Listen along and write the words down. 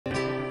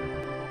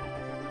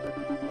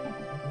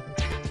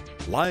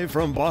Live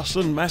from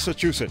Boston,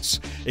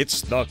 Massachusetts,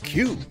 it's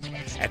theCUBE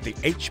at the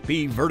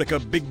HP Vertica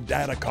Big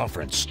Data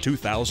Conference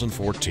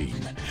 2014.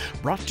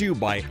 Brought to you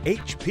by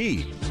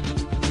HP.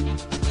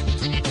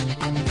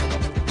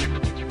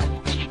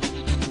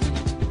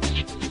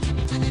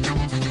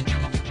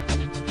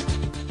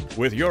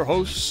 With your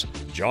hosts,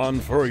 John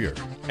Furrier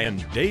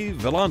and Dave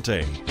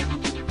Vellante.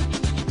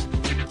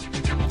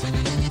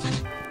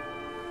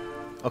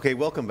 Okay,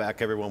 welcome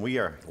back everyone. We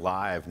are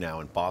live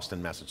now in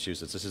Boston,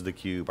 Massachusetts. This is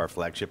theCUBE, our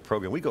flagship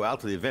program. We go out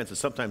to the events and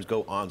sometimes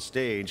go on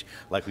stage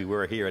like we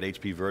were here at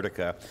HP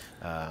Vertica.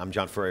 I'm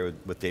John Furrier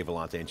with Dave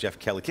Vellante and Jeff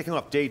Kelly, kicking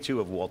off day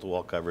 2 of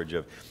wall-to-wall coverage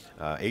of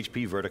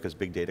HP Vertica's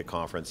Big Data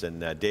Conference.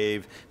 And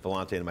Dave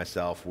Vellante and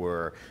myself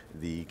were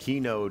the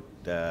keynote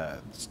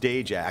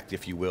stage act,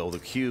 if you will.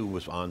 theCUBE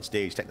was on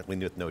stage, technically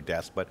with no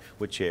desk, but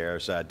with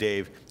chairs.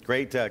 Dave,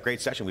 great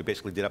session. We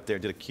basically did up there,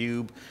 did a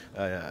CUBE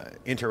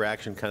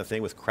interaction kind of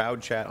thing with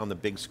crowd chat on the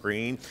big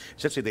screen.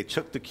 Essentially, they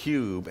took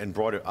theCUBE and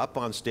brought it up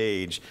on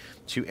stage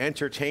to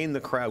entertain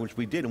the crowd, which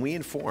we did, and we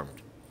informed.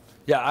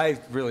 Yeah, I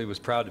really was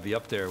proud to be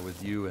up there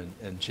with you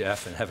and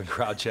Jeff and having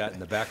crowd chat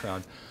in the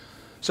background.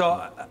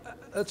 So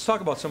let's talk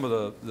about some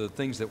of the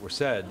things that were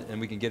said, and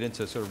we can get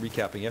into sort of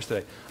recapping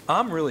yesterday.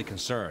 I'm really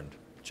concerned,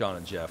 John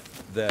and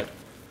Jeff,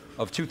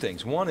 of two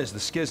things. One is the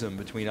schism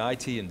between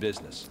IT and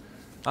business.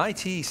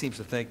 IT seems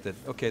to think that,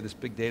 okay, this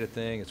big data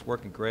thing, it's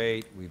working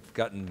great, we've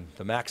gotten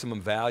the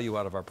maximum value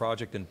out of our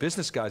project, and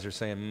business guys are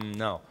saying,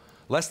 no.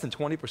 Less than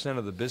 20%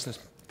 of the business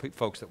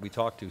folks that we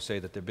talk to say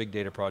that their big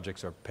data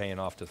projects are paying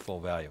off to full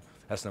value.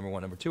 That's number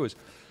one. Number two is,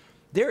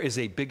 there is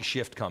a big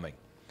shift coming.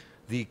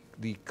 The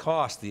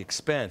cost, the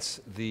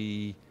expense,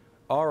 the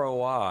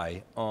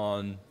ROI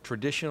on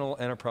traditional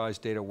enterprise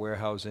data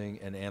warehousing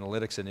and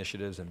analytics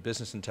initiatives and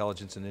business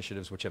intelligence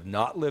initiatives which have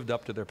not lived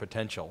up to their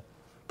potential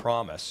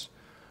promise,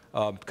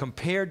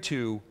 compared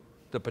to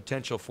the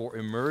potential for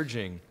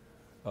emerging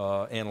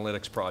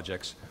analytics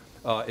projects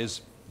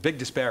is big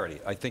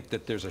disparity. I think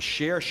that there's a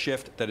share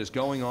shift that is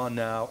going on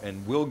now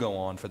and will go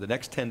on for the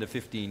next 10 to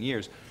 15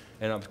 years.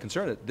 And I'm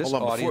concerned that this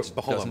audience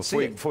doesn't see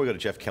it. Before we go to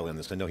Jeff Kelly on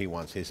this, I know he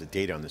wants his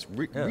data on this.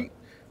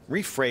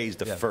 Rephrase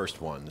the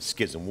first one, the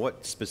schism.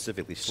 What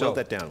specifically? Slow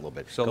that down a little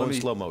bit. Go in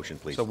slow motion,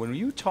 please. So when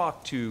you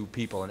talk to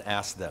people and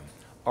ask them,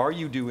 are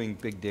you doing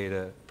big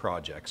data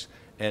projects?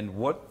 And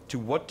to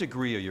what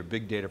degree are your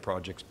big data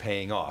projects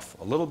paying off?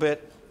 A little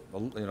bit, a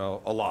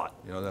lot,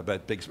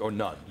 that big, or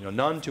none.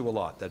 None to a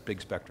lot, that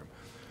big spectrum.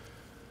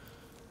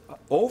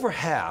 Over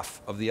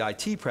half of the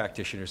IT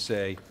practitioners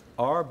say,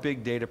 our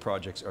big data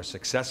projects are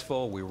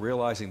successful, we're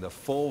realizing the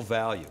full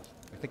value.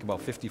 I think about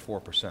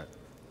 54%.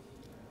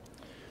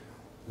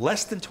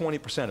 Less than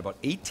 20%,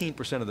 about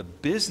 18% of the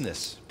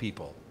business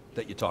people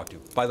that you talk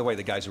to, by the way,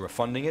 the guys who are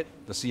funding it,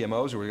 the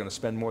CMOs who are going to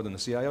spend more than the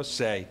CIOs,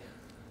 say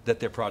that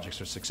their projects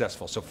are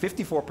successful. So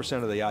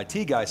 54% of the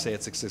IT guys say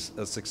it's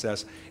a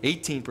success,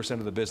 18%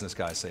 of the business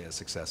guys say it's a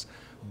success.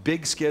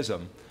 Big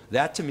schism.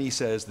 That to me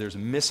says there's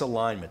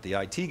misalignment. The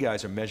IT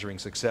guys are measuring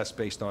success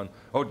based on,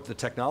 oh, the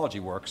technology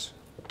works,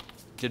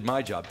 did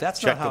my job.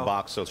 That's not how— Check the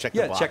box, so check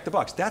the box. Yeah, check the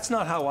box. That's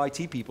not how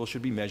IT people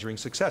should be measuring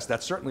success.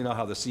 That's certainly not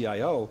how the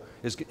CIO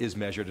is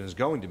measured and is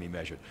going to be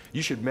measured.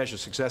 You should measure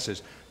success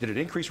as, did it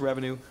increase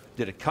revenue?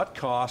 Did it cut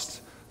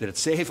costs? Did it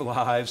save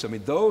lives? I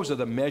mean, those are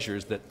the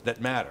measures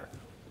that matter.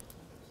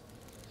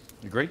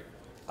 You agree?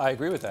 I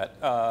agree with that.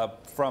 I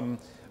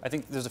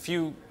think there's a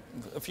few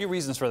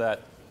reasons for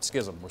that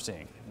schism we're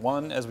seeing.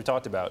 One, as we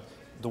talked about,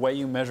 the way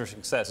you measure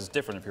success is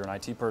different if you're an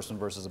IT person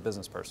versus a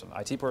business person.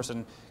 IT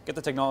person, get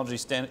the technology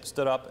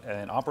stood up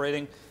and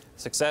operating,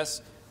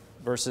 success,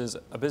 versus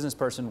a business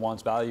person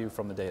wants value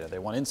from the data. They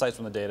want insights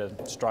from the data,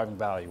 just driving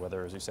value,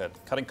 whether, as you said,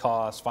 cutting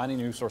costs, finding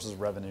new sources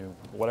of revenue,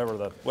 whatever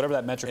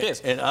that metric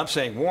is. And I'm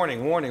saying,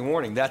 warning, warning,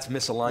 warning, that's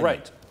misalignment.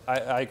 Right,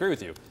 I agree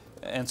with you.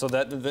 And so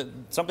that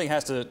something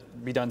has to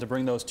be done to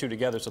bring those two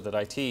together so that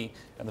IT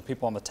and the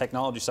people on the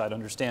technology side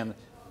understand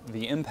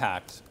the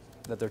impact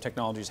that their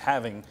technology is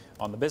having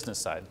on the business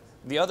side.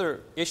 The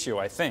other issue,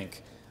 I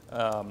think,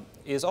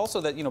 is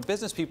also that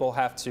business people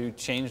have to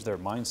change their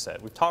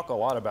mindset. We talk a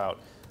lot about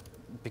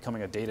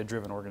becoming a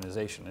data-driven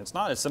organization. It's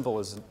not as simple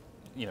as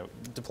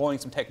deploying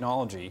some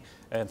technology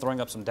and throwing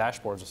up some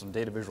dashboards with some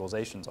data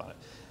visualizations on it.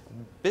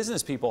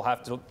 Business people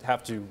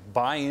have to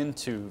buy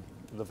into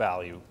the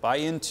value, buy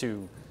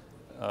into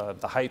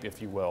the hype,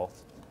 if you will,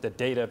 that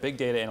big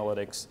data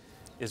analytics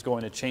is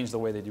going to change the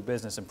way they do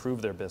business,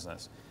 improve their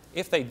business.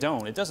 If they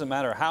don't, it doesn't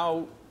matter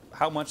how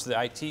much the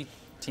IT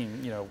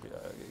team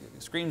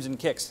screams and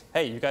kicks.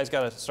 Hey, you guys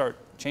got to start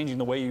changing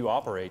the way you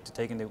operate to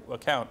take into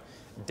account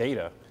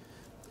data.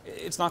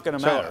 It's not going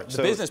to matter.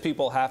 The business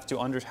people have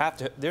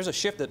to there's a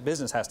shift that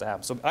business has to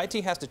happen. So IT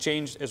has to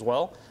change as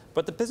well,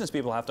 But the business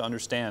people have to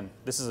understand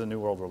this is a new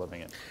world we're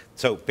living in.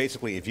 So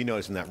basically, if you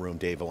notice in that room,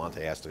 Dave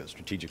Vellante asked a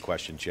strategic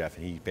question, Jeff,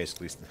 and he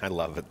basically, I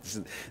love it.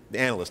 The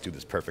analysts do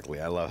this perfectly.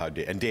 I love how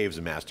and Dave's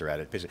a master at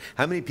it. Basically,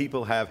 how many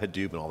people have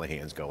Hadoop, and all the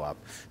hands go up?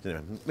 You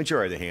know,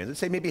 majority of the hands, I'd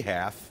say maybe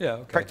half. Yeah,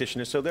 okay.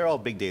 Practitioners, so they're all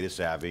big data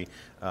savvy,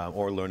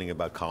 or learning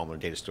about columnar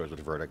data stores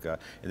with Vertica.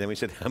 And then we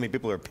said how many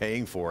people are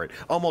paying for it.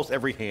 Almost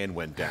every hand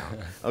went down.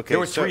 Okay, There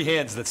were 3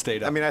 hands that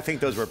stayed up. I mean, I think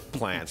those were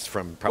plants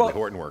from probably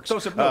Hortonworks.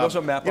 Those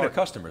are map our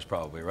customers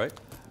probably, right?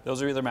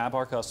 Those are either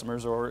MapR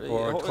customers or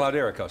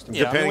Cloudera customers.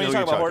 Yeah, I mean, Depending when you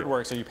on talk who about you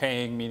Hortonworks, are you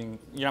paying, meaning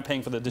you're not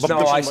paying for the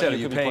distribution? No, I but said, are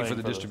you you could be paying for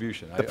the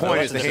distribution? The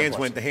point is the hands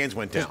went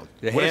down.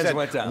 The hands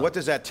went down. What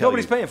does that tell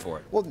Nobody's you? paying for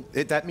it. Well,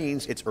 that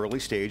means it's early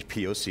stage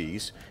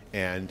POCs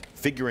and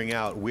figuring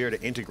out where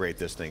to integrate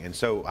this thing. And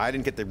so I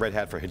didn't get the red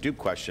hat for Hadoop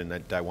question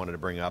that I wanted to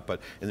bring up, but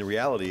and the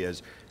reality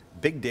is,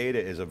 big data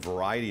is a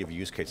variety of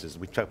use cases.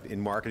 We talk in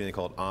marketing, they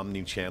call it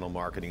omni-channel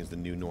marketing is the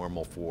new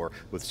normal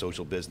with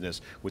social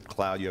business. With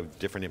cloud, you have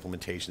different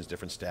implementations,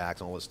 different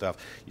stacks, and all this stuff.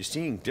 You're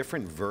seeing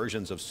different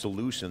versions of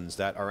solutions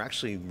that are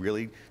actually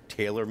really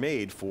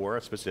tailor-made for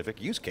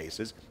specific use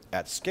cases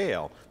at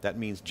scale. That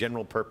means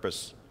general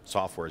purpose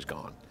software is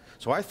gone.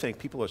 So I think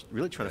people are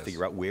really trying to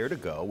figure out where to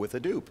go with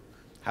Hadoop.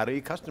 How do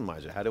you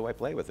customize it? How do I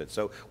play with it?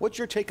 So what's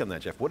your take on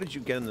that, Jeff? What did you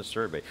get in the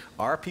survey?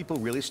 Are people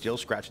really still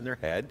scratching their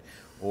head,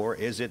 or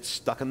is it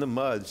stuck in the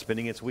mud,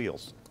 spinning its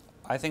wheels?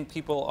 I think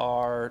people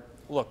are,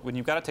 look, when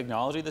you've got a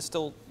technology that's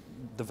still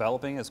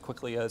developing as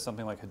quickly as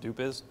something like Hadoop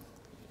is,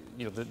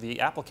 you know,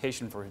 the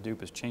application for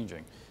Hadoop is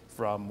changing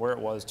from where it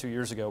was 2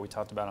 years ago. We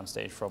talked about on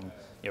stage from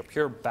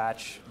pure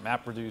batch,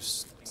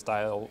 MapReduce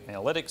style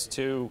analytics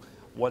to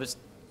what its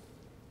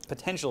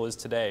potential is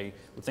today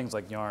with things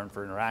like Yarn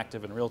for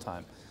interactive and real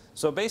time.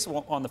 So based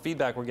on the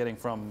feedback we're getting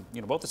from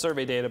both the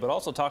survey data, but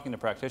also talking to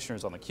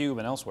practitioners on theCUBE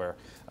and elsewhere,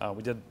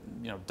 we did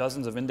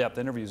dozens of in-depth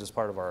interviews as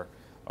part of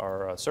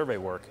our survey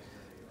work.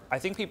 I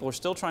think people are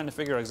still trying to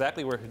figure out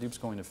exactly where Hadoop's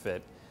going to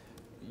fit.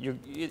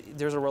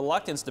 There's a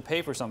reluctance to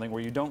pay for something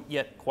where you don't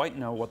yet quite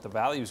know what the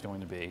value is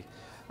going to be.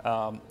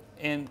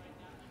 And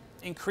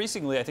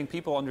increasingly, I think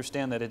people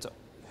understand that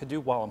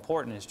Hadoop, while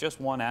important, is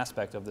just one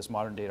aspect of this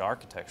modern data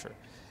architecture.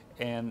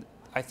 And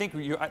I think,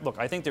 look,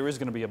 I think there is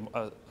going to be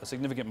a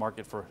significant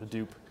market for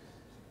Hadoop,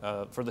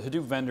 for the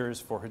Hadoop vendors,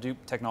 for Hadoop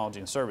technology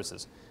and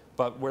services.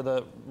 But where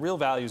the real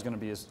value is going to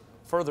be is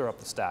further up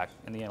the stack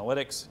in the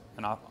analytics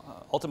and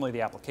ultimately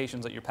the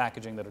applications that you're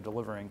packaging that are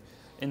delivering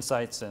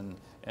insights and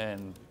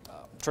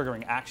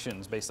triggering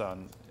actions based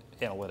on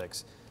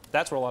analytics.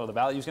 That's where a lot of the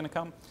value is going to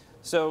come.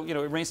 So it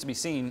remains to be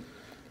seen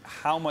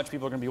how much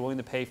people are going to be willing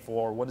to pay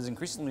for what is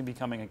increasingly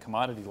becoming a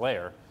commodity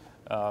layer.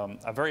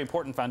 A very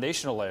important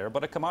foundational layer,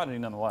 but a commodity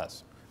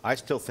nonetheless. I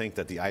still think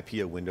that the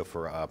IPO window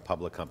for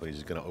public companies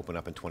is going to open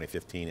up in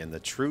 2015, and the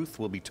truth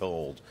will be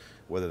told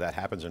whether that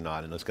happens or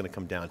not. And it's going to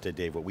come down to,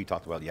 Dave, what we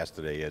talked about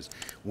yesterday is,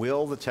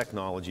 will the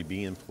technology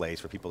be in place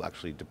for people to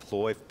actually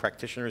deploy,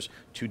 practitioners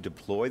to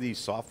deploy these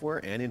software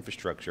and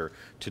infrastructure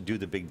to do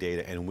the big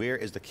data, and where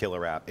is the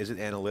killer app? Is it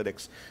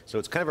analytics? So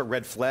it's kind of a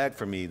red flag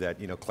for me that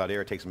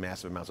Cloudera takes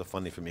massive amounts of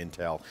funding from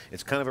Intel.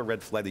 It's kind of a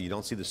red flag that you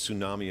don't see the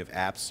tsunami of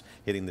apps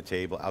hitting the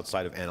table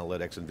outside of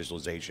analytics and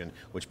visualization,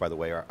 which by the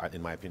way are,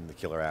 in my opinion, the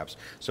killer apps.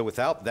 So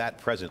without that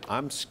present,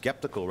 I'm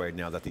skeptical right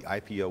now that the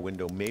IPO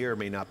window may or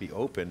may not be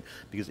open,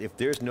 because if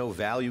there's no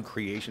value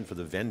creation for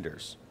the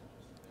vendors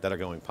that are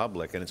going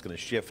public and it's going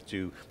to shift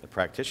to the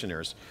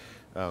practitioners,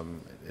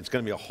 it's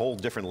going to be a whole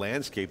different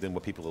landscape than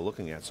what people are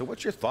looking at. So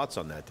what's your thoughts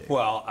on that, Dave?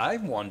 Well, I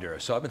wonder,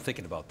 so I've been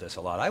thinking about this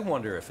a lot. I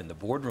wonder if in the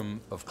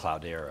boardroom of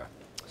Cloudera,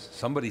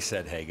 somebody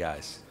said, hey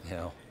guys,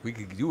 we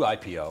could do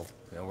IPO,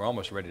 we're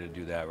almost ready to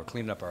do that, we're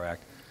cleaning up our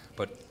act,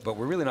 but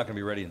we're really not going to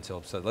be ready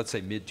until, so let's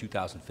say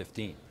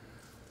mid-2015.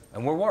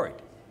 And we're worried.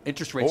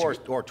 Interest rates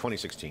or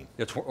 2016.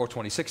 Or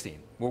 2016.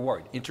 We're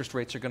worried. Interest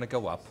rates are going to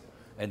go up,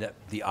 and that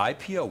the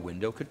IPO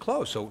window could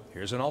close. So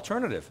here's an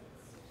alternative.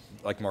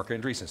 Like Mark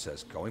Andreessen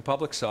says, going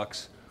public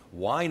sucks.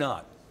 Why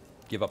not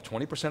give up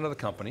 20% of the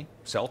company,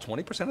 sell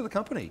 20% of the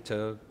company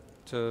to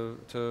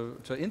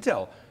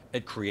Intel,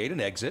 and create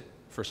an exit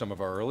for some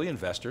of our early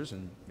investors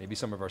and maybe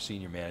some of our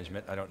senior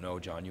management. I don't know,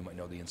 John, you might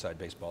know the inside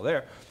baseball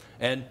there.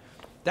 And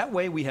that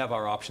way we have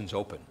our options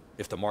open.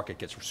 If the market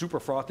gets super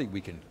frothy,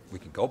 we can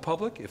go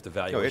public. If the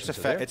valuations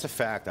are there. It's a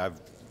fact. I've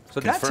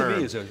that to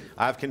me is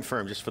I've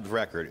confirmed, just for the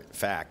record,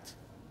 fact.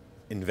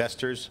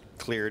 Investors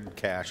cleared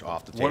cash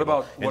off the table. What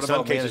about in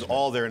some cases,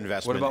 all their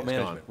investment is gone. What about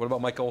management? What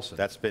about Mike Olson?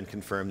 That's been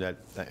confirmed that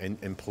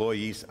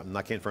employees, I'm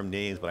not confirming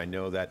names, but I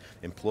know that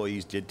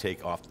employees did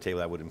take off the table.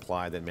 That would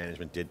imply that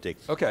management did take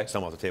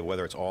some off the table,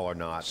 whether it's all or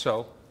not.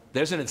 So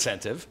there's an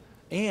incentive.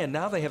 And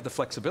now they have the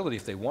flexibility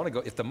if they want to go,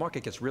 if the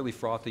market gets really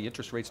frothy,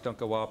 interest rates don't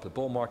go up, the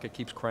bull market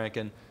keeps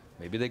cranking,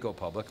 maybe they go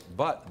public,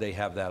 but they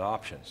have that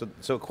option.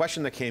 So a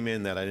question that came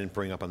in that I didn't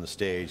bring up on the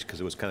stage because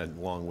it was kind of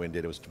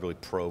long-winded, it was really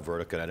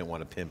pro-Vertica, and I didn't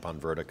want to pimp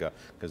on Vertica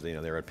because they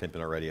were pimping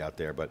already out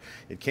there, but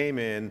it came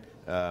in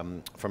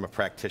from a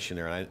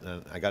practitioner,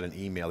 and I got an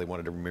email, they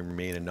wanted to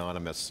remain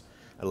anonymous.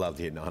 I love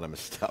the anonymous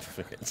stuff.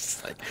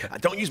 It's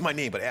like, don't use my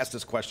name, but ask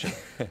this question.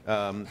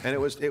 And it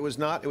was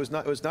not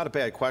a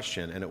bad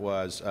question. And it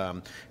was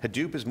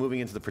Hadoop is moving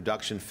into the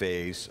production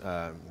phase,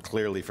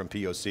 clearly from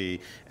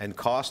POC, and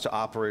cost to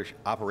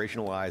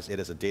operationalize it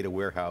as a data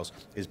warehouse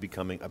is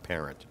becoming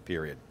apparent.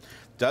 Period.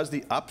 Does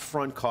the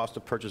upfront cost to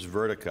purchase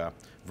Vertica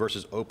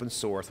versus open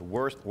source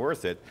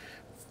worth it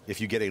if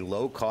you get a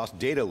low-cost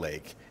data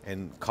lake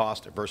and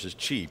cost versus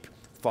cheap?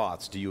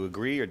 Thoughts? Do you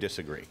agree or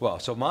disagree? Well,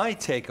 so my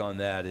take on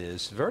that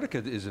is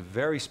Vertica is a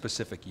very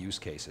specific use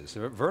cases.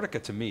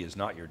 Vertica to me is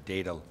not your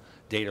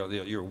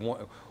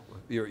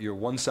your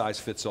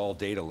one-size-fits-all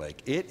data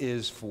lake. It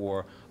is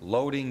for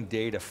loading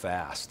data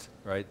fast,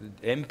 right?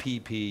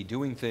 MPP,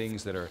 doing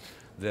things that are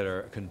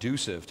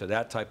conducive to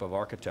that type of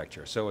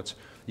architecture. So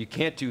you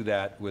can't do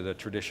that with a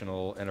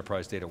traditional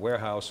enterprise data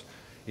warehouse.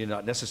 You're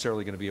not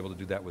necessarily going to be able to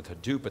do that with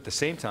Hadoop. At the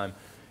same time,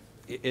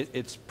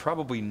 it's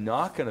probably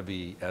not going to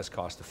be as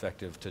cost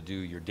effective to do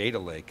your data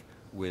lake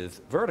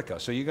with Vertica.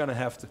 So you're going to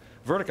have to,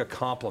 Vertica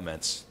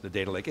complements the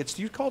data lake.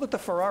 You called it the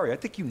Ferrari. I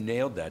think you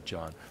nailed that,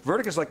 John.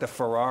 Vertica's like the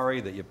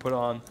Ferrari that you put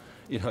on,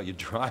 you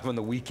drive on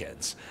the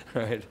weekends,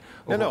 right?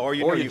 Or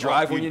you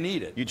drive when you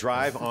need it. You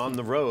drive on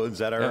the roads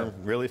that are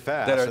really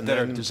fast. That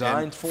are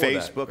designed for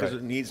Facebook that.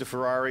 Right. needs a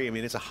Ferrari. I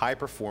mean, it's a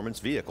high-performance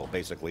vehicle,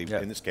 basically.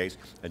 In this case,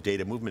 a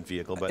data movement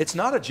vehicle. But it's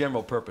not a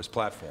general-purpose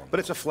platform. But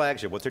it's a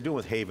flagship. What they're doing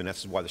with Haven,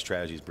 that's why the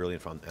strategy is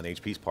brilliant on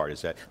HP's part,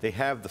 is that they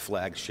have the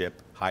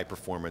flagship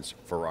high-performance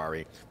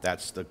Ferrari.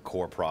 That's the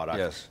core product.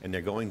 Yes. And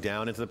they're going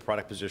down into the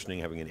product positioning,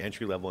 having an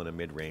entry level and a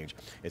mid-range.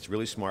 It's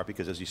really smart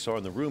because, as you saw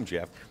in the room,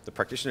 Jeff, the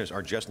practitioners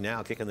are just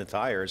now kicking the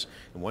tires.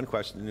 And one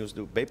question is,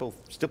 people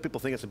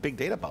think it's a big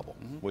data bubble,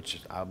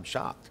 which I'm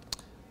shocked.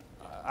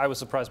 I was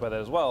surprised by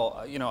that as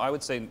well. I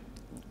would say,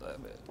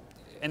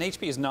 and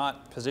HP is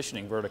not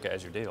positioning Vertica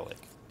as your data lake.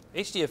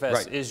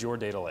 HDFS is your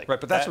data lake. Right,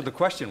 but that's what the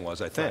question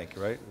was, I think,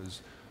 right?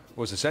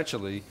 Was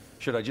essentially,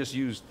 should I just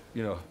use,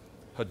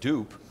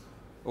 Hadoop,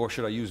 or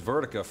should I use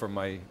Vertica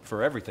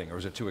for everything, or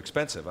is it too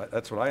expensive?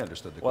 That's what I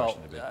understood the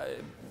question to be.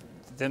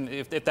 Then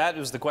if that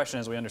is the question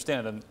as we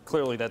understand it, then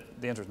clearly the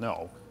answer is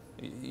no.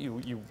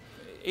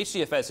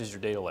 HDFS is your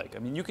data lake. I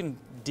mean, you can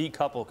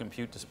decouple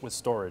compute with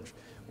storage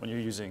when you're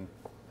using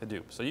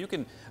Hadoop. So you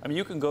can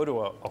go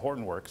to a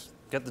Hortonworks,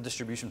 get the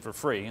distribution for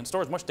free, and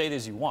store as much data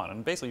as you want.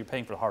 And basically, you're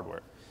paying for the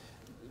hardware.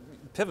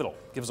 Pivotal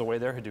gives away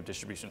their Hadoop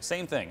distribution.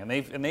 Same thing, and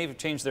they've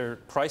changed their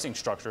pricing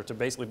structure to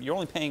basically you're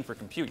only paying for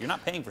compute. You're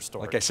not paying for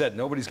storage. Like I said,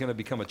 nobody's going to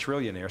become a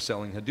trillionaire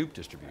selling Hadoop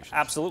distributions.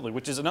 Absolutely,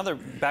 which is another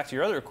back to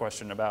your other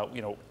question about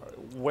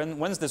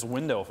when's this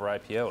window for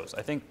IPOs?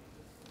 I think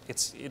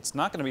it's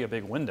not going to be a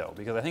big window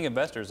because I think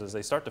investors, as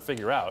they start to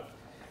figure out,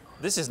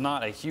 this is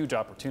not a huge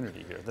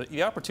opportunity here.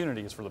 The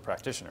opportunity is for the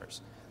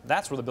practitioners.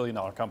 That's where the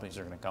billion-dollar companies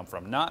are going to come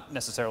from, not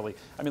necessarily.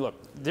 I mean, look,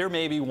 there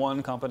may be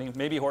one company,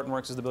 maybe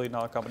Hortonworks is the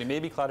billion-dollar company,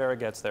 maybe Cloudera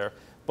gets there,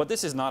 but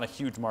this is not a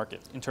huge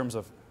market in terms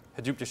of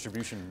Hadoop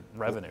distribution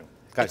revenue.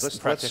 Guys,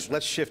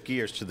 let's shift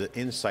gears to the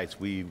insights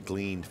we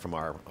gleaned from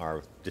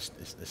our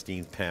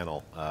esteemed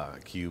panel,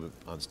 Cube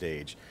on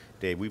stage.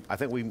 Dave, I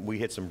think we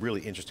hit some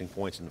really interesting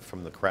points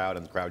from the crowd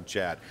and the crowd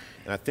chat,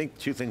 and I think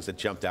two things that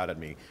jumped out at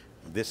me.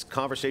 This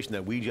conversation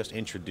that we just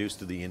introduced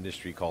to the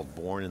industry called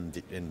Born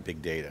in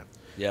Big Data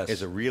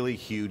is a really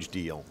huge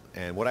deal.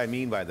 And what I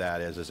mean by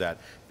that is that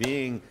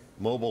being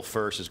mobile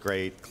first is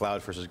great,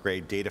 cloud first is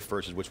great, data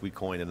first is which we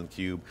coined in the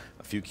Cube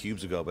a few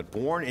cubes ago, but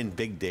born in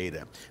big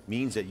data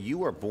means that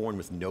you are born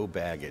with no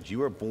baggage.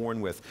 You are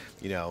born with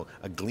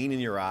a gleam in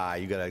your eye,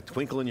 you got a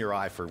twinkle in your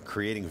eye for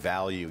creating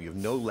value, you have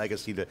no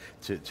legacy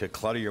to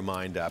clutter your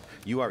mind up.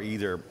 You are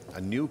either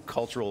a new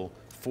cultural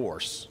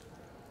force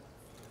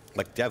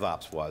like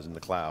DevOps was in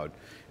the cloud.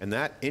 And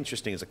that,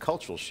 interesting, is a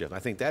cultural shift. I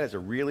think that is a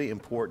really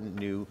important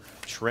new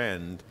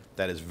trend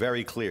that is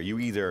very clear. You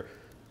either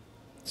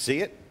see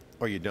it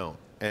or you don't.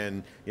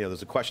 And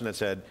there's a question that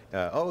said,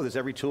 oh, there's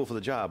every tool for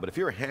the job, but if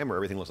you're a hammer,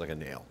 everything looks like a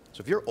nail.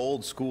 So if you're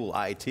old school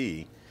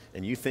IT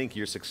and you think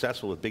you're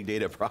successful with big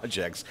data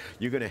projects,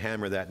 you're going to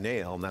hammer that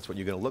nail, and that's what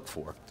you're going to look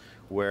for.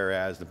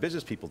 Whereas the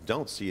business people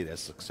don't see it as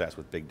success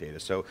with big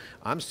data. So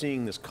I'm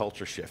seeing this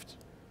culture shift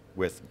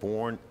with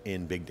born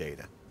in big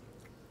data.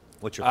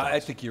 What's your thoughts? I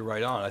think you're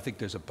right on. I think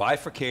there's a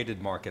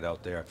bifurcated market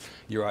out there.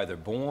 You're either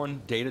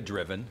born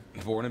data-driven,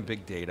 born in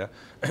big data,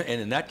 and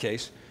in that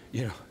case,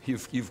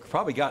 you've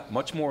probably got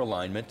much more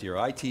alignment. Your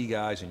IT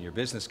guys and your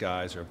business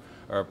guys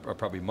are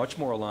probably much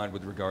more aligned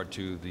with regard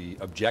to the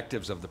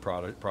objectives of the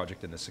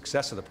project and the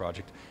success of the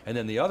project. And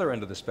then the other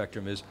end of the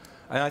spectrum is,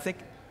 and I think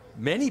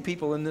many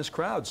people in this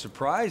crowd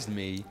surprised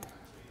me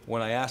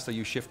when I asked, are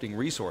you shifting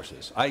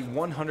resources? I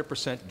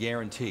 100%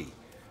 guarantee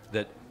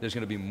that there's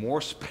going to be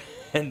more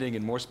spending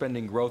and more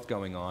spending growth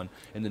going on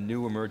in the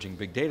new emerging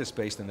big data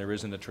space than there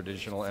is in the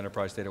traditional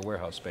enterprise data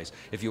warehouse space.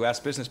 If you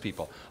ask business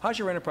people, how's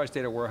your enterprise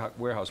data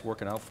warehouse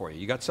working out for you?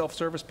 You got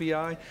self-service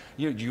BI?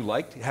 Do you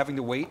like having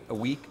to wait a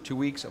week, 2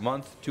 weeks, a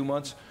month, 2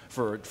 months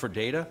for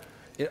data?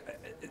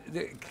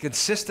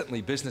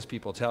 Consistently, business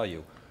people tell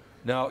you,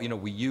 no,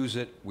 we use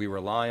it, we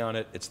rely on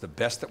it, it's the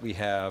best that we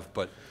have,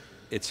 but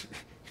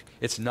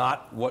It's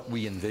not what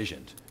we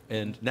envisioned.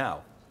 And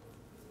now,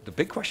 the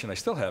big question I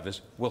still have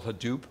is, will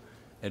Hadoop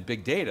and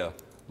big data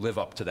live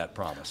up to that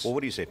promise? Well,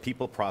 what do you say?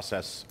 People,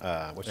 process,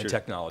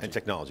 technology. And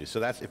technology. So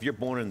that's, if you're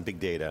born in big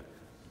data,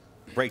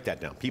 break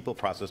that down. People,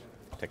 process,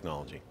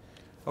 technology.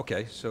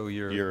 Okay, so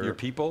your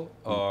people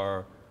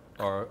are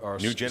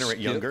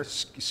younger,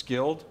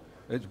 skilled.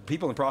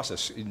 People in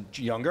process,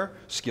 younger,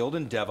 skilled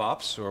in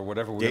DevOps or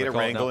whatever we're going to call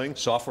wrangling. it now,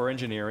 software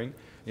engineering.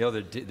 You know,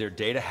 they're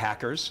data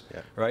hackers,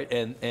 right?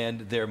 And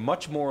they're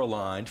much more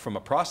aligned from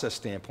a process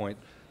standpoint.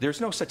 There's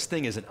no such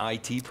thing as an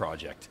IT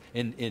project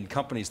in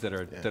companies that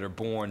are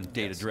born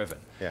data driven,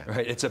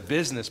 right? It's a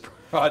business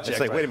project, it's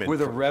like, wait a minute,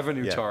 with a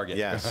revenue target.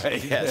 Yes,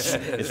 right? yes.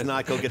 It's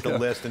not go get the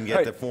list and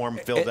get the form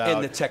filled out.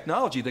 And the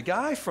technology, the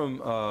guy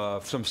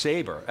from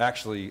Sabre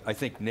actually, I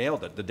think,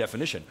 nailed it, the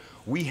definition.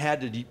 We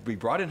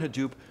brought in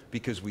Hadoop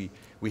because we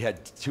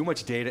had too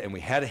much data and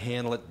we had to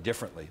handle it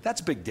differently.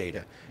 That's big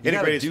data.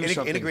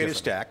 Integrated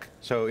stack.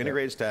 So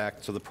integrated stack.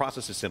 So the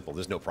process is simple.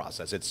 There's no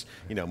process. It's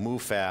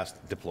move fast,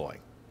 deploy.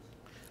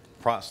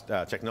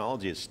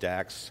 Technology is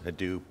stacks,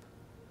 Hadoop.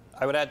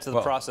 I would add to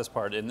the process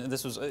part, and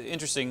this was an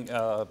interesting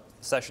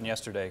session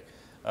yesterday.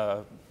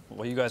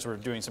 While you guys were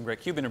doing some great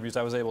CUBE interviews,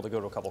 I was able to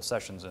go to a couple of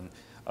sessions, and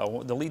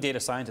the lead data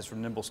scientist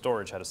from Nimble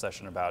Storage had a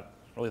session about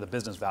really the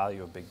business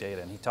value of big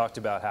data, and he talked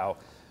about how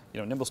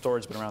Nimble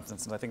Storage has been around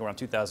since I think around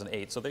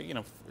 2008, so they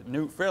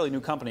fairly new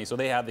company, so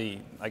they have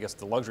the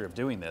luxury of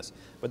doing this,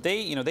 but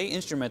they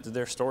instrumented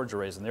their storage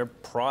arrays and their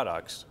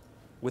products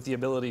with the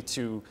ability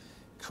to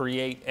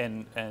create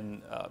and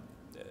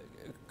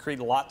create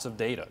lots of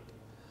data.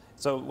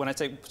 So when I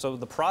say,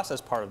 the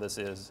process part of this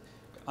is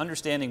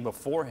understanding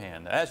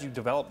beforehand, as you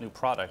develop new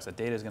products, that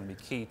data is going to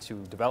be key to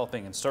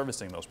developing and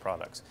servicing those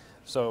products.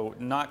 So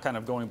not kind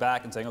of going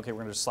back and saying, okay,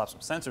 we're going to just slap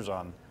some sensors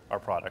on our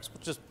products,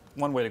 which is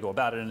one way to go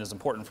about it and is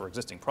important for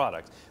existing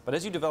products. But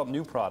as you develop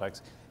new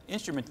products,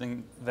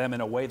 instrumenting them in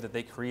a way that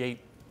they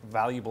create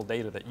valuable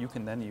data that you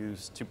can then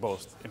use to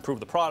both improve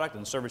the product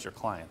and service your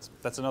clients.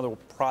 That's another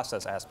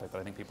process aspect that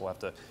I think people have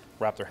to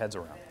wrap their heads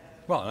around.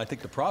 Well, and I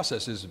think the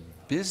process is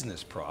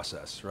business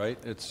process, right?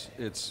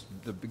 It's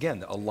again,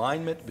 the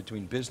alignment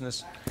between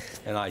business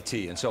and IT.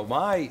 And so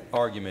my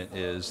argument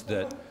is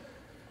that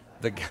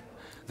the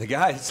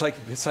guy, it's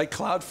like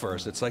cloud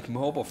first, it's like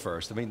mobile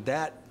first. I mean,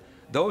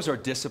 those are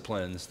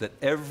disciplines that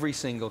every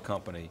single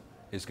company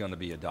is going to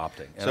be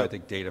adopting. And I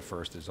think data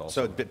first is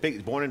also.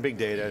 So born in big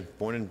data,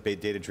 born in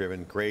data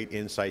driven, great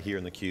insight here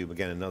in the CUBE.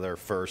 Again, another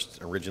first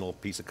original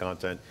piece of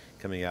content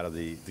coming out of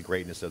the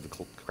greatness of the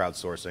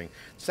crowdsourcing.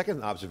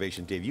 Second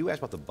observation, Dave, you asked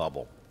about the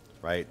bubble,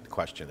 right?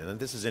 Question, and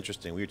this is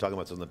interesting. We were talking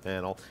about this on the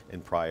panel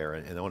and prior,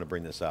 and I want to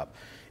bring this up.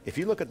 If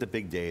you look at the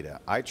big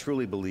data, I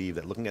truly believe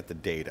that looking at the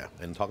data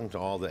and talking to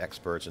all the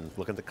experts and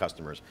looking at the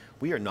customers,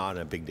 we are not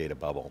in a big data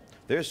bubble.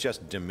 There's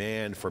just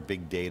demand for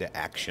big data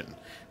action,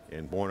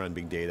 and born on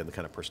big data, the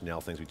kind of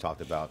personnel things we talked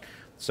about.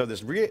 So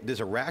there's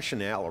a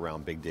rationale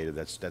around big data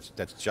that's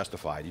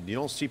justified. You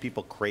don't see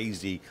people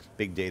crazy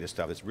big data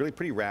stuff. It's really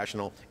pretty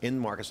rational in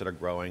markets that are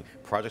growing,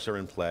 projects are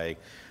in play,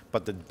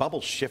 but the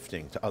bubble's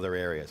shifting to other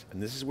areas.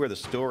 And this is where the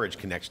storage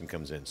connection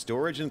comes in.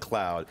 Storage and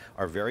cloud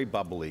are very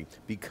bubbly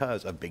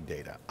because of big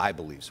data, I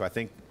believe. So I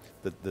think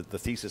the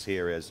thesis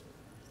here is,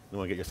 I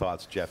want to get your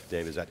thoughts, Jeff,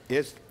 Dave, is that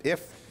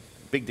if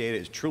big data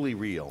is truly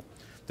real,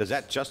 does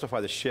that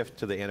justify the shift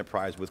to the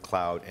enterprise with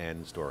cloud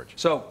and storage?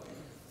 So,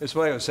 that's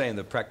what I was saying,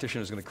 the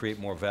practitioner is going to create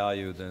more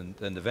value than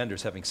the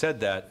vendors. Having said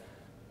that,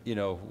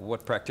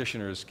 what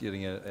practitioner is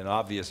getting an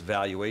obvious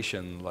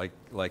valuation like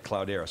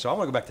Cloudera? So I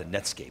want to go back to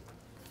Netscape.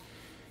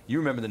 You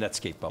remember the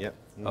Netscape bubble. Yep.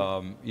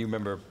 You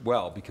remember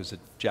well because it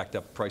jacked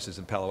up prices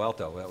in Palo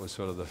Alto. That was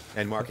sort of the...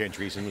 And Mark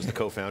Andreessen was the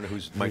co-founder,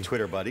 who's my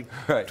Twitter buddy,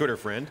 Twitter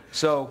friend.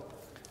 So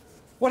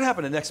what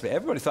happened to Netscape?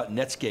 Everybody thought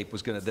Netscape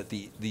was going to, that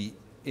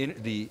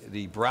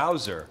the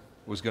browser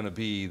was going to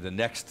be the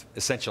next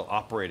essential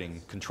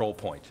operating control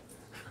point,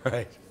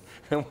 right?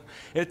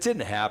 It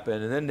didn't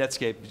happen, and then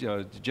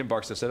Netscape, Jim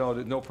Barkstad said, oh,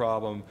 no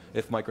problem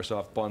if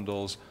Microsoft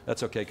bundles,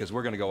 that's okay, because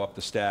we're going to go up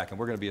the stack, and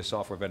we're going to be a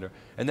software vendor,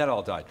 and that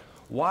all died.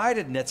 Why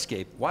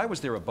was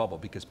there a bubble?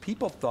 Because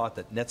people thought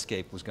that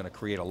Netscape was going to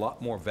create a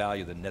lot more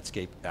value than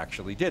Netscape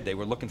actually did. They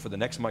were looking for the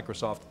next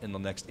Microsoft and the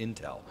next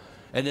Intel.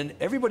 And then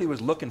everybody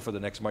was looking for the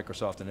next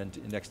Microsoft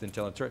and next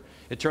Intel.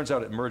 It turns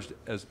out it emerged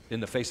as in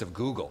the face of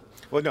Google.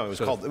 Well, no,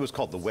 it was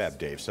called the web,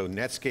 Dave. So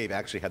Netscape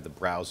actually had the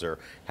browser,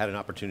 had an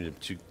opportunity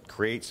to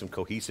create some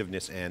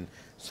cohesiveness and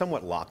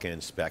somewhat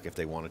lock-in spec if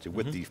they wanted to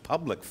with the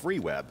public free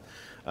web.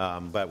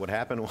 But what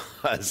happened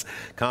was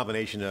a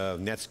combination of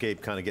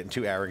Netscape kind of getting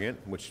too arrogant,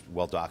 which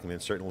well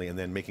documented certainly, and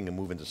then making a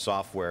move into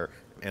software,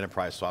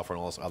 enterprise software,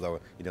 and all this other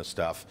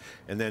stuff.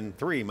 And then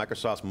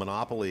Microsoft's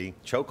monopoly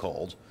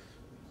chokehold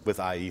with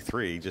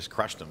IE3 just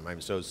crushed them. I mean,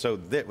 so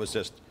that was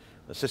just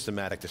a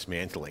systematic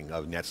dismantling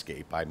of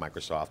Netscape by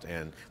Microsoft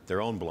and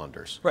their own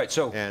blunders. Right.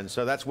 So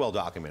that's well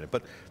documented.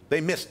 But they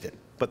missed it.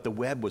 But the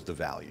web was the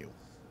value.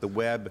 The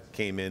web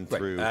came in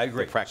through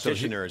the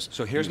practitioners.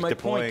 So here's my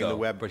point, though. The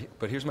web.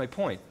 But here's my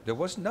point. There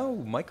was no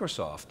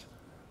Microsoft,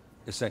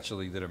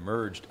 essentially, that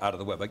emerged out of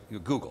the web. Like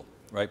Google.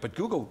 right? But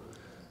Google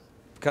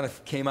kind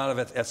of came out of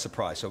it at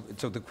surprise. So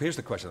here's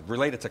the question,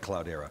 related to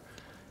Cloudera.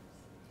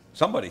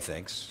 Somebody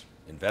thinks,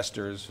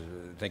 investors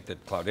think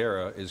that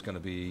Cloudera is going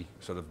to be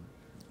sort of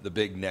the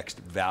big next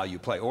value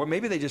play. Or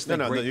maybe they just think...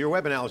 No, your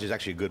web analogy is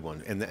actually a good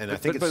one. And I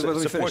think it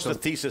supports the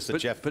thesis that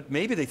Jeff... But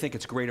maybe they think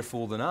it's greater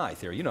fool than I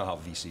theory. You know how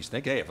VCs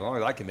think, hey, as long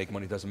as I can make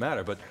money, it doesn't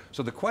matter. But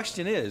so the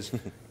question is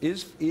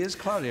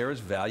Cloudera's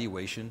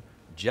valuation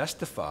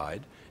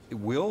justified?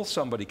 Will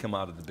somebody come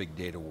out of the big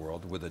data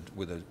world with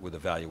a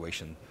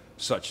valuation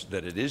such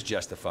that it is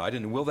justified,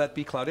 and will that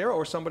be Cloudera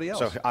or somebody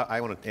else? So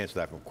I want to answer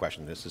that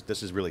question.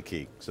 This is really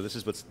key. So this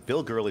is what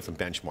Bill Gurley from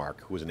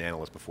Benchmark, who was an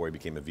analyst before he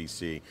became a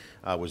VC,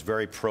 was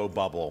very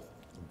pro-bubble,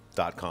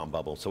 .com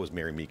bubble. So was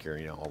Mary Meeker,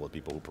 you know, all the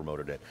people who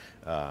promoted it.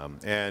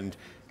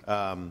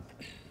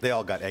 They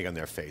all got egg on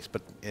their face.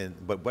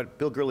 But what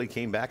Bill Gurley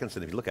came back and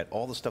said, if you look at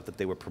all the stuff that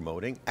they were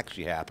promoting,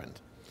 actually happened.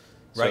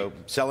 Right. So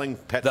selling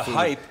pet the food.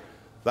 Hype.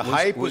 The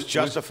hype was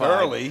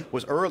justified.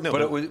 Was early.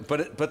 No,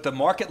 but the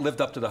market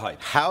lived up to the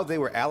hype. How they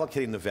were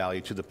allocating the value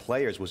to the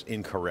players was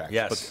incorrect.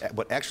 Yes.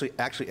 But actually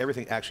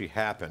everything actually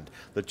happened.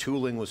 The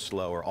tooling was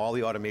slower. All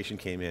the automation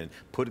came in.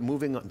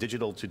 Moving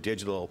digital to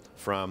digital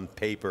from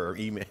paper or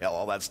email,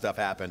 all that stuff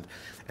happened.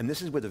 And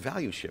this is where the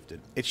value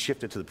shifted. It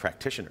shifted to the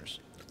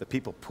practitioners, the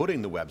people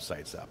putting the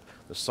websites up,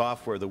 the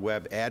software, the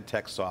web ad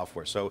tech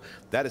software. So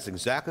that is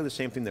exactly the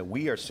same thing that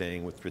we are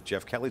saying with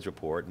Jeff Kelly's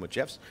report and what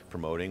Jeff's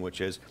promoting, which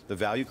is the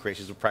value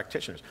creation of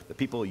practitioners, the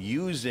people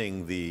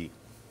using the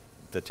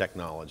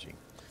technology.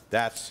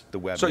 That's the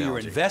web analogy. Your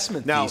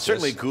investment now, thesis,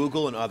 certainly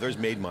Google and others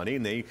made money,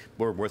 and they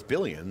were worth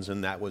billions,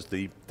 and that was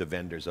the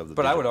vendors of the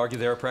But I would argue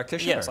they're a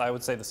practitioner. Yes, I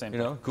would say the same thing.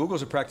 You know,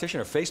 Google's a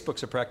practitioner,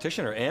 Facebook's a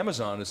practitioner,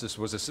 Amazon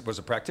was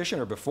a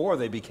practitioner before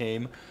they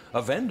became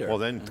a vendor. Well,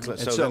 then,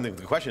 then the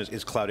question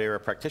is Cloudera a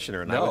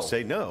practitioner? And I would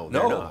say no,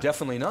 they're no, not.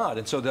 Definitely not.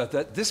 And so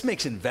this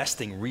makes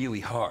investing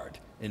really hard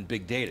in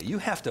big data. You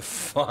have to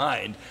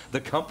find the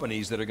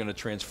companies that are going to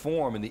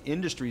transform and the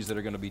industries that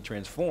are going to be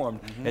transformed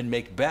and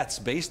make bets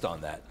based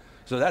on that.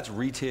 So that's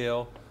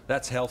retail,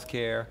 that's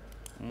healthcare.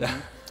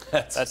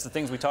 That's the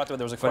things we talked about.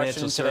 There was a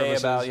question today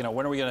about, you know,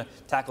 when are we going to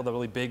tackle the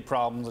really big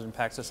problems that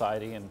impact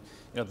society, and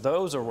you know,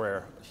 those are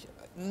where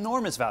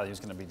enormous value is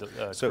going to be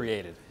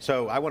created.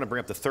 So I want to bring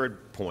up the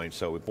third point.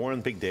 So we're born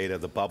in big data,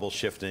 the bubble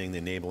shifting, the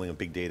enabling of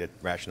big data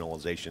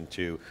rationalization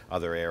to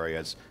other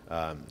areas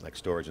like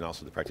storage and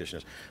also the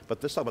practitioners.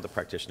 But let's talk about the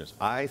practitioners.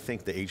 I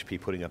think the HP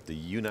putting up the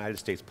United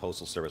States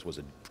Postal Service was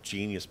a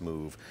genius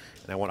move.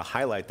 And I want to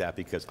highlight that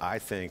because I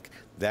think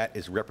that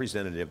is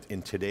representative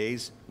in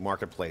today's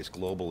marketplace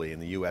globally, in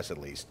the US at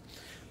least,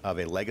 of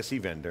a legacy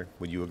vendor.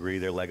 Would you agree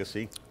they're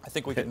legacy? I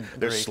think we can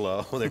They're agree.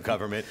 slow, they're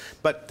government,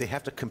 but they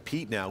have to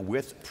compete now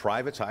with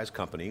privatized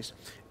companies,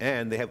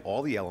 and they have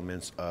all the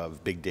elements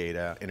of big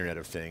data, Internet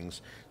of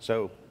Things.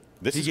 So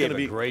this is going to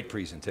be a great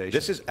presentation.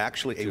 This is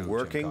actually a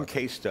working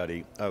case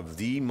study of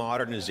the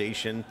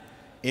modernization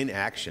in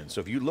action.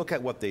 So if you look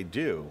at what they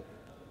do,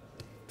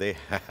 they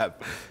have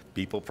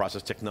people,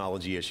 process,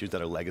 technology issues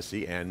that are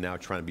legacy and now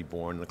trying to be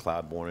born in the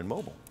cloud, born in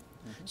mobile.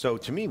 So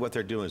to me, what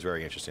they're doing is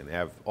very interesting. They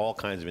have all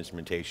kinds of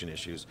instrumentation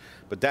issues,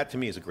 but that to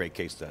me is a great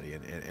case study,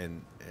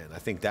 and I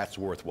think that's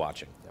worth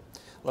watching. Yep.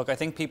 Look, I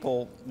think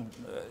people,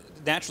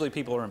 naturally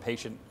people are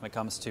impatient when it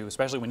comes to,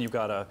 especially when you've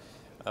got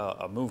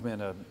a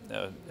movement,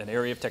 an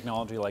area of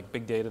technology like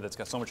big data that's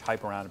got so much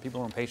hype around it.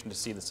 People are impatient to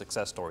see the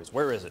success stories.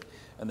 Where is it?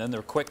 And then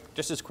they're quick,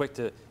 just as quick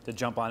to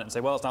jump on it and say,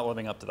 well, it's not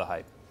living up to the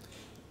hype.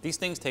 These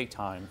things take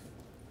time.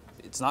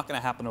 It's not going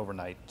to happen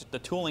overnight. The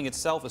tooling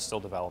itself is still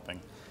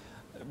developing.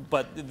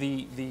 But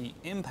the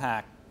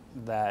impact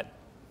that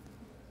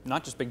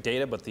not just big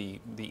data, but the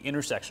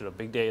intersection of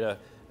big data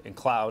and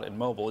cloud and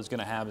mobile is going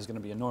to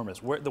be enormous.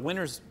 The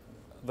winners,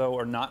 though,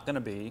 are not going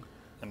to be,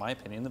 in my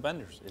opinion, the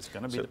vendors. It's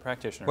going to be the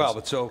practitioners. Well,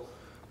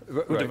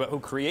 but who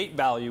create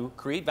value,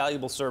 create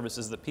valuable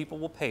services that people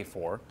will pay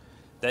for,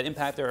 that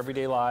impact their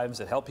everyday lives,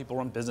 that help people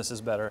run businesses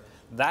better.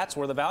 That's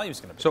where the value is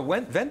going to be. So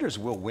when vendors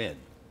will win.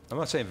 I'm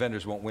not saying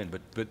vendors won't win,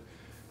 but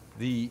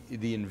the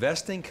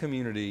investing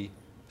community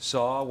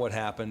saw what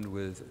happened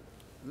with,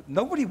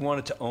 nobody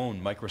wanted to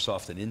own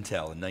Microsoft and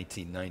Intel in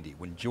 1990.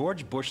 When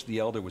George Bush the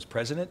Elder was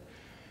president,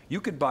 you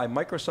could buy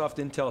Microsoft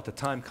Intel at the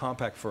time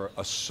Compaq for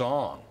a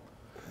song.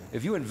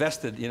 If you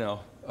invested, you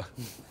know,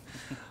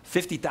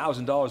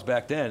 $50,000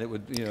 back then, it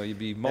would, you know, you'd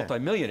be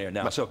multimillionaire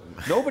now. So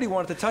nobody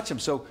wanted to touch them.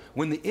 So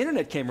when the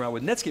internet came around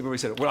with Netscape, everybody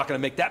said, we're not going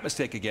to make that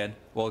mistake again.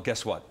 Well,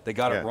 guess what? They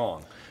got it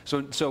wrong.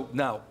 So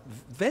now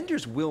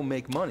vendors will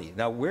make money.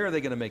 Now, where are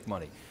they going to make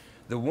money?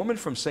 The woman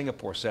from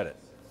Singapore said it.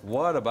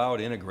 What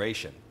about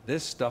integration?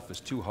 This stuff is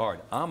too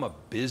hard. I'm a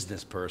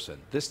business person.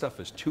 This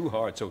stuff is too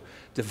hard. So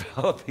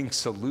developing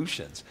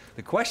solutions.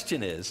 The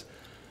question is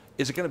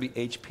it going to be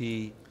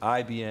HP,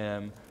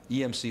 IBM,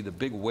 EMC, the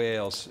big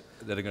whales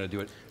that are going to do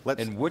it?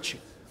 And which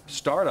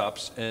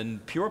startups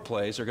and pure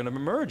plays are going to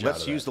emerge out of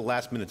Let's that. use the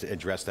last minute to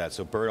address that.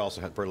 So Bert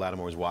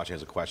Lattimore is watching,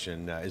 has a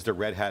question. Is the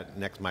Red Hat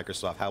next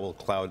Microsoft? How will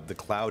the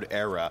cloud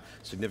era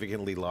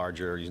significantly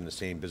larger using the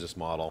same business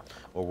model,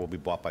 or will be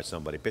bought by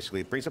somebody?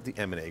 Basically, it brings up the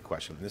M&A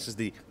question. And this is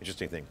the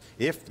interesting thing.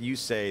 If you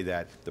say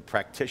that the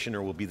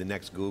practitioner will be the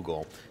next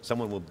Google,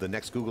 the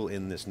next Google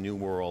in this new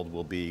world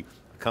will be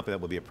a company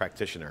that will be a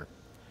practitioner,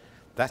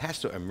 that has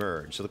to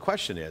emerge. So the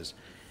question is,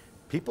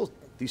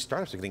 these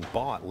startups are getting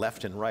bought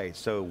left and right.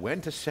 So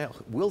when to sell?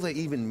 Will they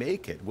even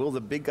make it? Will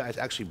the big guys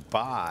actually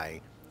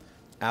buy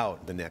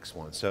out the next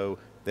one? So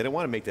they don't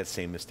want to make that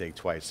same mistake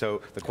twice.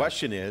 So the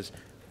question is,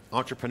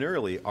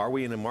 entrepreneurially, are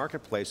we in a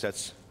marketplace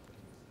that's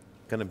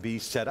going to be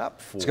set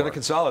up for? It's going to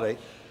consolidate.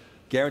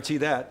 Guarantee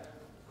that.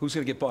 Who's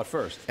going to get bought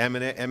first?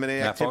 M&A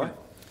activity.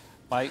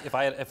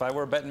 If I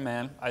were a betting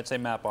man, I'd say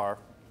MapR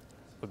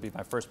would be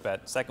my first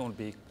bet. Second would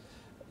be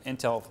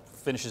Intel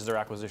finishes their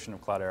acquisition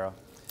of Cloudera.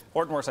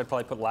 Hortonworks I'd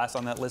probably put last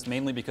on that list,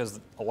 mainly because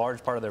a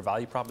large part of their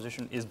value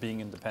proposition is being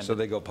independent. So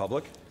they go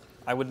public?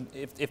 I would,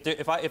 if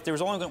there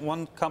was only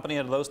one company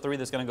out of those three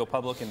that's going to go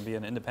public and be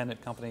an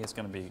independent company, it's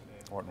going to be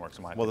Hortonworks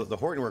in my opinion. Well, the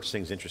Hortonworks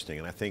thing's interesting,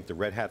 and I think the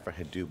Red Hat for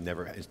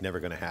Hadoop is never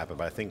going to happen.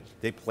 But I think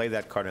they play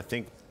that card, and I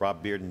think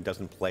Rob Bearden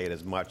doesn't play it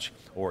as much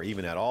or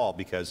even at all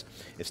because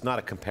it's not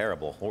a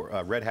comparable.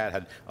 Red Hat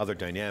had other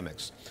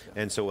dynamics,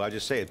 and so I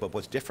just say it. But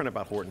what's different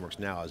about Hortonworks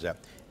now is that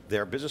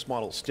their business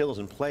model still is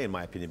in play, in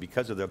my opinion,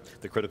 because of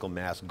the critical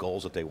mass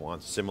goals that they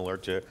want, similar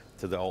to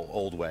the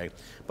old way.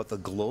 But the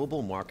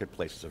global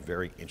marketplace is a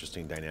very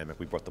interesting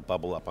dynamic. We brought the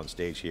bubble up on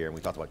stage here, and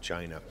we talked about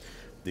China.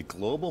 The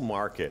global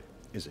market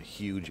is a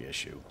huge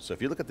issue. So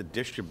if you look at the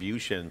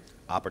distribution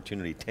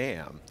opportunity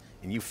TAM,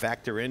 and you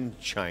factor in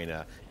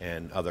China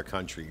and other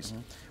countries,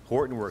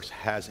 Hortonworks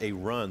has a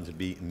run to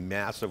be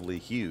massively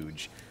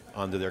huge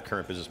under their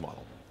current business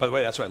model. By the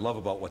way, that's what I love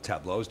about what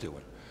Tableau's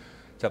doing.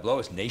 Tableau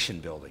is nation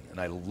building, and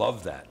I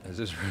love that. There's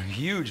this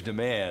huge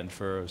demand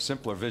for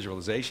simpler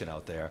visualization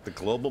out there. The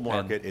global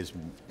market is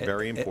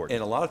very important.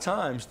 And a lot of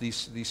times,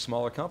 these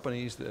smaller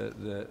companies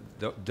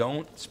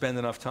don't spend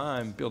enough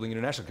time building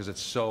international because it's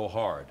so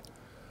hard.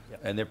 Yep.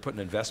 And they're putting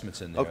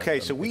investments in there. Okay,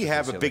 so we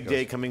have a big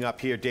day coming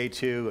up here, day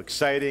 2.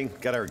 Exciting.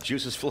 Got our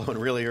juices flowing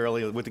really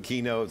early with the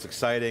keynote. It's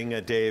exciting.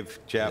 Dave,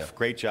 Jeff,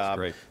 great job.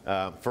 Great.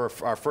 For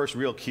our first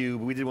real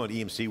CUBE, we did one at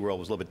EMC World. It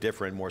was a little bit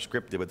different, more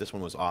scripted, but this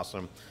one was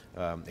awesome.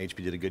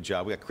 HP did a good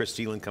job. We got Chris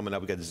Seelan coming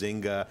up. We got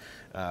Zynga.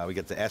 We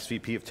got the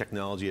SVP of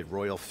Technology at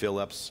Royal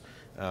Philips.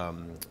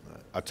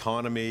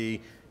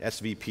 Autonomy,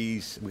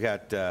 SVPs. We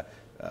got the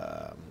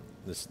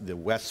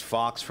Wes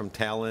Fox from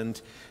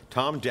Talend.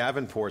 Tom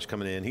Davenport's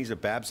coming in. He's a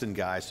Babson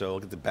guy, so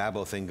look at the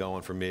Babo thing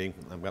going for me.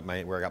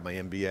 Where I got my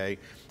MBA. We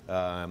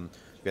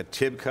got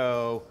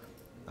Tibco,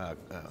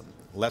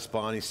 Les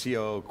Bonnie,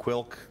 COO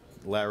Quilk,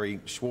 Larry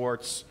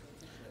Schwartz.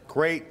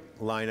 Great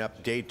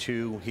lineup, day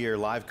 2 here,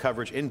 live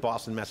coverage in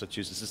Boston,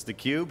 Massachusetts. This is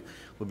theCUBE.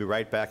 We'll be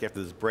right back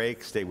after this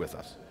break. Stay with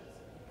us.